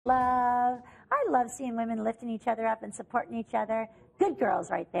love seeing women lifting each other up and supporting each other. Good girls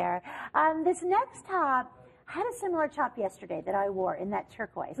right there. This next top, I had a similar top yesterday that I wore in that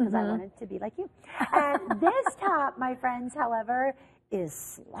turquoise because I wanted to be like you. And this top, my friends, however, is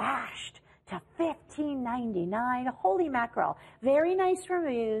slashed to $15.99. Holy mackerel. Very nice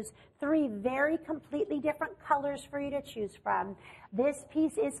reviews. 3 very completely different colors for you to choose from. This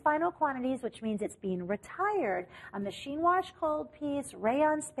piece is final quantities, which means it's being retired. A machine wash cold piece,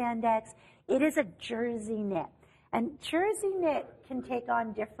 rayon spandex. It is a jersey knit. And jersey knit can take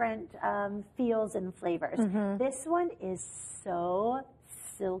on different feels and flavors. This one is so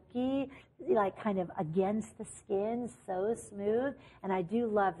silky, like kind of against the skin, so smooth. And I do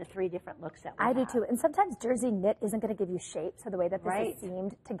love the 3 different looks that we have. I do too. And sometimes jersey knit isn't going to give you shape, so the way that this is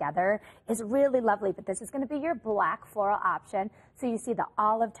seamed together is really lovely. But this is going to be your black floral option. So you see the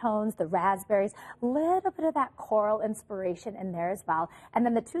olive tones, the raspberries, a little bit of that coral inspiration in there as well. And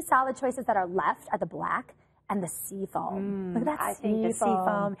then the 2 solid choices that are left are the black and the sea foam. Look at that I think the sea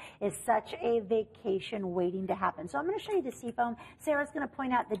foam is such a vacation waiting to happen. So I'm going to show you the sea foam. Sarah's going to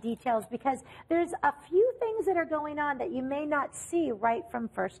point out the details because there's a few things that are going on that you may not see right from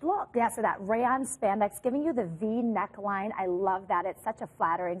first look. Yeah, so that rayon spandex giving you the V neckline. I love that. It's such a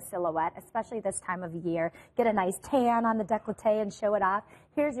flattering silhouette, especially this time of year. Get a nice tan on the décolleté and show it off.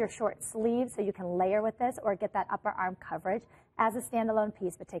 Here's your short sleeve so you can layer with this or get that upper arm coverage as a standalone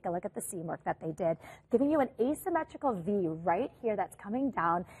piece, but take a look at the seam work that they did, giving you an asymmetrical V right here that's coming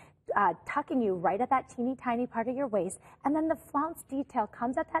down, tucking you right at that teeny tiny part of your waist, and then the flounce detail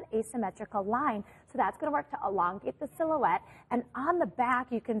comes at that asymmetrical line, so that's going to work to elongate the silhouette. And on the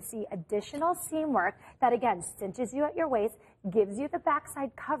back, you can see additional seam work that, again, cinches you at your waist, gives you the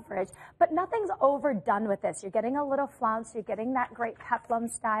backside coverage, but nothing's overdone with this. You're getting a little flounce, you're getting that great peplum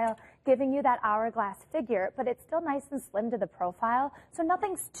style, giving you that hourglass figure, but it's still nice and slim to the profile, so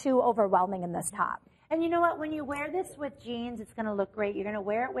nothing's too overwhelming in this top. And you know what? When you wear this with jeans, it's going to look great. You're going to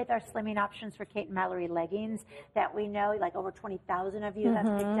wear it with our slimming options for Kate and Mallory leggings that we know, like over 20,000 of you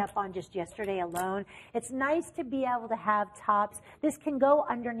have picked up on just yesterday alone. It's nice to be able to have tops. This can go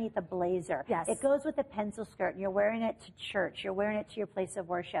underneath a blazer. Yes. It goes with a pencil skirt, and you're wearing it to church. You're wearing it to your place of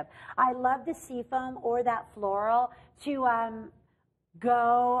worship. I love the seafoam or that floral to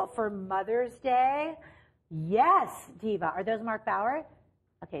go for Mother's Day. Yes, Diva. Are those Mark Bauer?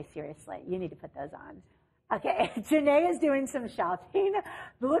 Okay, seriously, you need to put those on. Okay, Janae is doing some shopping.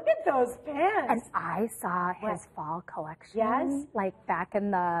 Look at those pants. And I saw his fall collection, like back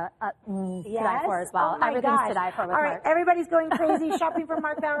in the to die for as well. Oh Everything's to die for with All Mark. right, everybody's going crazy shopping for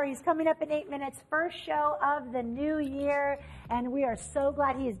Mark Bauer. He's coming up in 8 minutes. First show of the new year, and we are so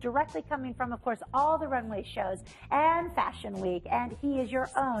glad he is directly coming from, of course, all the runway shows and Fashion Week, and he is your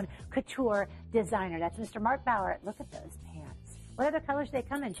own couture designer. That's Mr. Mark Bauer. Look at those pants. What other colors do they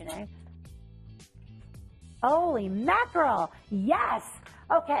come in, Janae? Holy mackerel. Yes.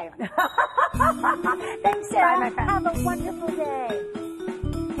 Okay. Thanks, Sarah. Bye, my friend. Have a wonderful day.